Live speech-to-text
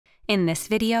In this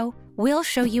video, we'll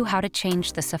show you how to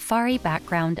change the Safari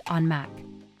background on Mac.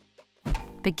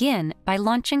 Begin by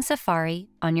launching Safari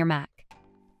on your Mac.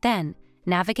 Then,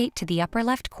 navigate to the upper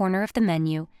left corner of the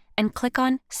menu and click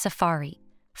on Safari,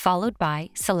 followed by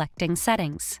selecting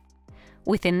Settings.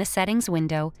 Within the Settings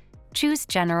window, choose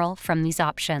General from these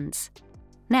options.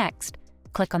 Next,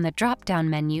 click on the drop-down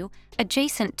menu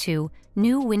adjacent to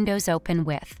New Windows Open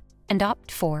With and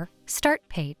opt for Start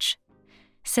Page.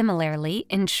 Similarly,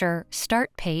 ensure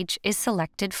Start Page is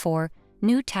selected for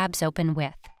New Tabs Open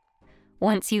With.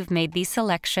 Once you've made these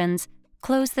selections,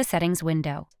 close the Settings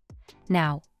window.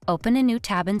 Now, open a new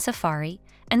tab in Safari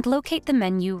and locate the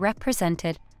menu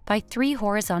represented by 3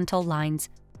 horizontal lines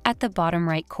at the bottom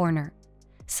right corner.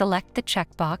 Select the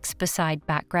checkbox beside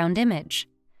Background Image.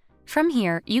 From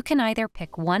here, you can either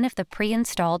pick one of the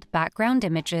pre-installed background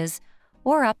images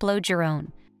or upload your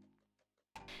own.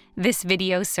 This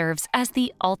video serves as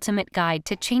the ultimate guide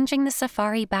to changing the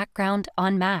Safari background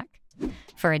on Mac.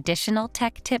 For additional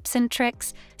tech tips and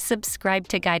tricks, subscribe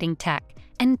to Guiding Tech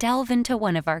and delve into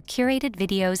one of our curated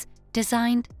videos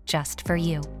designed just for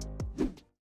you.